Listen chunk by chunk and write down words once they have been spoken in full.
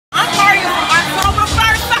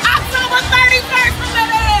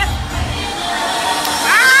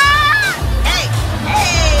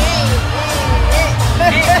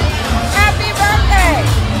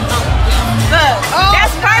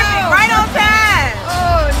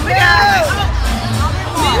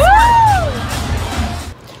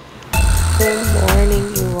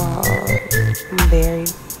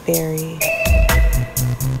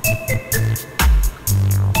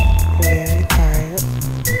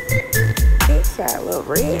got a little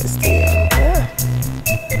red still. Yeah.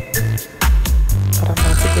 But I'm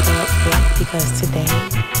about to get up because today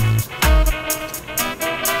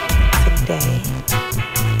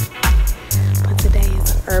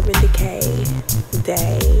is an Urban Decay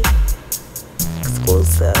day,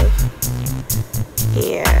 exclusive,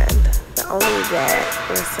 and not only that,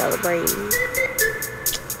 we're celebrating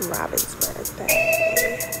Robin's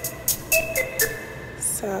birthday.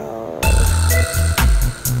 So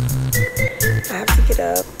I have to get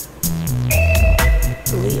up.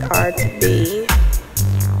 We are to be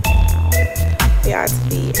at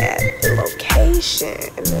the location.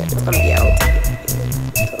 It's gonna be at Ulta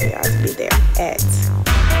Beauty. So we are to be there at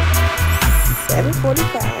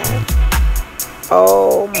 7:45.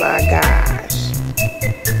 Oh my gosh.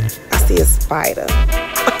 I see a spider.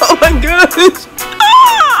 Oh my gosh.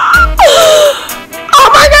 Oh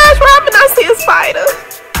my gosh, Robin, I see a spider.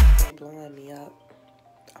 Blowing me up.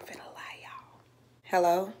 I'm finna lie, y'all.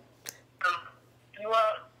 Hello? You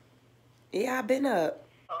up? Yeah, I've been up.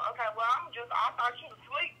 Okay, well, I thought you was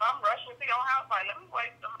asleep. I'm rushing to your house. Like, let me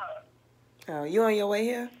wake them up. Oh, you on your way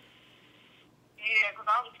here? Yeah, because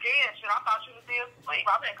I was scared. Shit, I thought you was still asleep.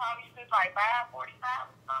 I've been calling you since like 5:45 or something.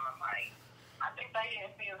 I'm like, I think they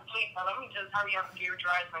didn't still asleep. So let me just hurry up and get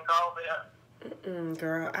dressed and go over there.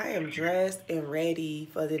 Girl, I am dressed and ready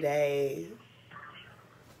for the day.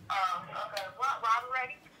 Okay. What, Robin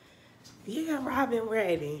ready? Yeah, Robin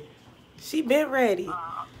ready. She been ready.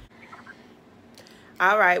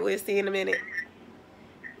 All right, we'll see you in a minute.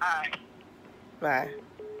 All right. Bye.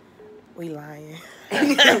 We lying.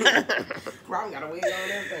 Robin got a wig on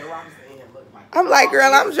and everything. Robin's saying, look like. I'm like,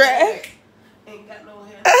 girl, I'm dressed. Ain't got no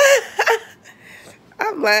hair.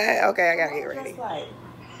 I'm lying. Okay, I gotta get ready.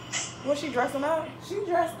 What's she dressing up? She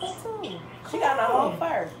dressed up too. She got her whole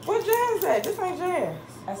fur. Where's Jazz at? This ain't Jazz.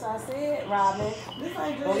 That's what I said, Robin. This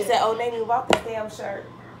ain't Jazz. When we said, oh, name me about this damn shirt.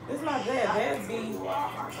 This not Jazz. Jazz be.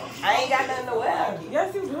 I ain't got nothing to wear.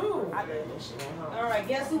 Yes, you do. I did this shit at home. All right,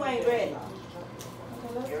 guess who ain't ready?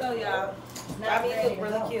 Let's go, y'all. Robin, you look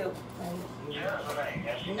really cute.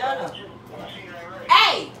 No.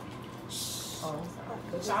 Hey!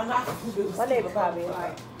 My neighbor probably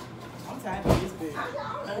like, I'm tired of this bitch. I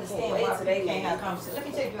don't understand why today you can't have a conversation. Let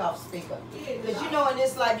me take you off speaker. Because you know in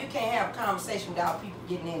this life you can't have a conversation without people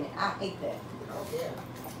getting in it. I hate that.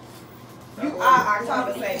 You are our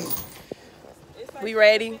conversation. we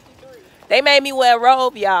ready? They made me wear a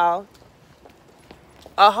robe, y'all.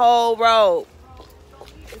 A whole robe.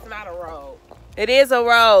 It's not a robe. It is a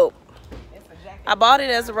robe. It's a jacket. I bought it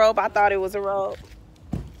as a robe. I thought it was a robe.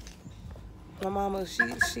 My mama,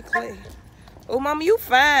 she clean. Oh, mama, you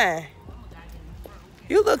fine.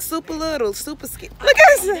 You look super little, super skinny. Look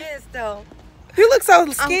at this. Though. You look so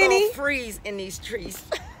I'm skinny. gonna freeze in these trees.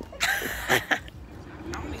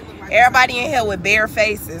 Everybody in here with bare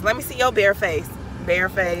faces. Let me see your bare face. Bare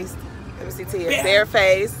face. Let me see Tia. Bare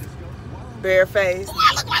face. Bare face. Oh,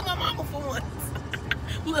 I look like my mama for once.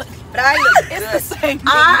 Look, But I look it's good. the same thing.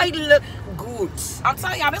 I look good. I'm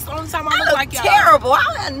telling y'all, this is the only time I look look like y'all. terrible. I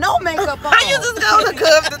don't have no makeup on. How you just go to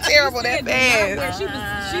cuff the terrible that fast?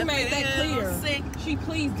 She made that clear. She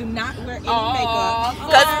please do not wear any Oh, makeup.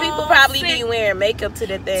 Because people probably be wearing makeup to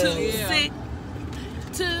the thing. Too sick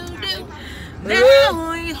to do. Yeah.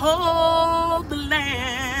 Now we hold the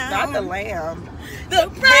lamb. Not the lamb. The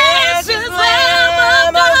precious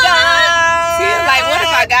lamb of God. She was like, what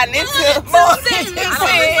if I got into more sin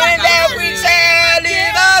that we shall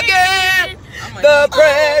live again? The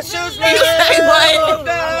precious lamb of I'm a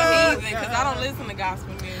God. heathen because I don't listen to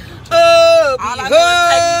gospel music. Oh, All I behold do is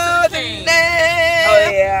the take me to the king. Lamb. Oh,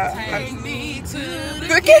 yeah. Take me to the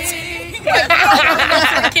Look king.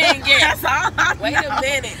 at The king, yes. Wait a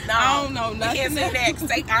minute. No. I don't know We nothing. can't say that.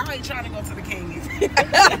 Say, I ain't trying to go to the king.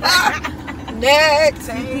 Next.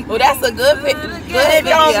 Well, that's a good It video.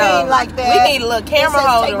 don't mean like that. We need a little camera It says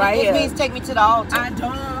holder take me- right It here. means take me to the altar. I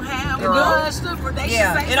don't have Girl. much to for they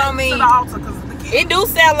Yeah, should say it don't take me mean- to the altar because the king. It do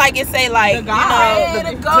sound like it say like, To God. you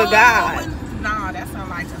know, to God. Nah, that sound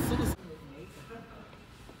like a suicide.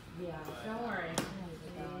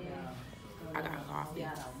 I got coffee.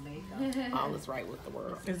 All is right with the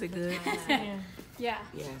world. Is it good? Yeah,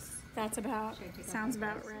 Yes. sounds about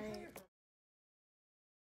right.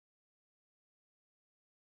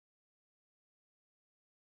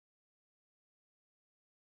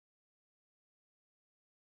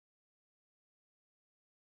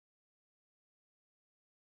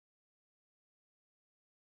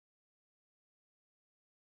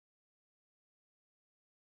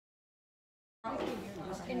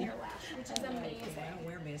 In your lash, which is amazing. I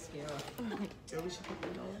wear mascara.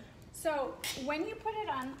 So when you put it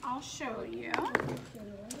on, I'll show you.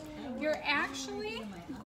 You're actually.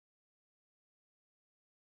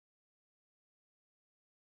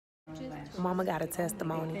 Mama got a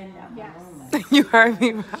testimony. Yes. You heard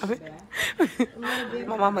me, Robin.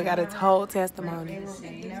 My mama got a whole testimony.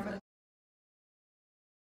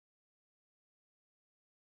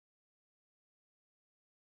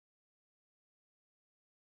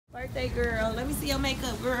 Birthday girl, let me see your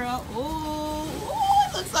makeup, girl. Ooh,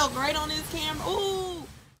 it looks so great on this camera. Ooh.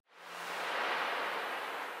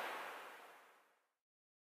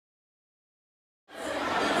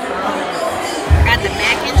 Got the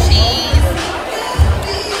mac and cheese,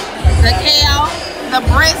 the kale, the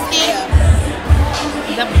brisket,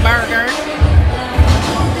 the burger.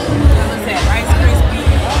 What's that? Rice Krispie.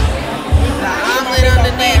 The omelet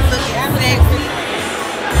underneath looking sexy.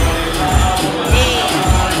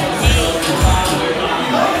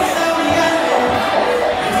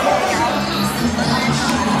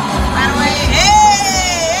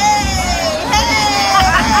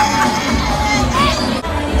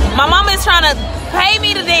 My mama is trying to pay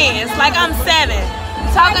me to dance like I'm 7.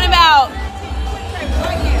 Talking about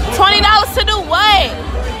 $20 to do what?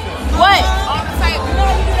 What?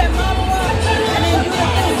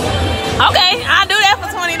 Okay, I'll do that for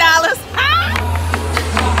 $20.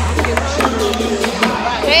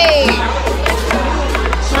 Hey.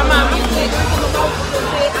 My mama.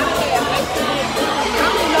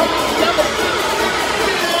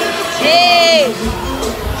 Hey.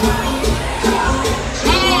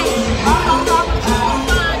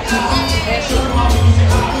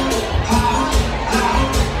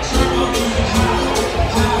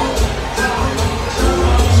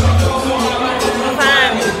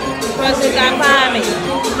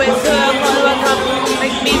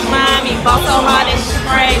 Make me find me, ball so hard and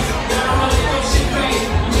crazy.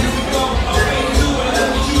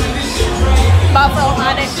 Ball so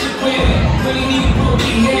hard and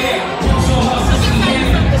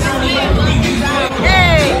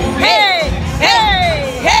hey, hey, hey,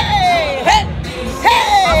 hey, hey,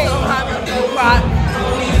 hey.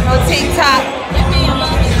 No TikTok.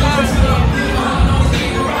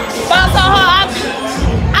 Ball so hard.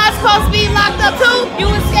 I'm supposed to be locked up too. You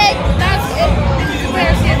escaped. That's it.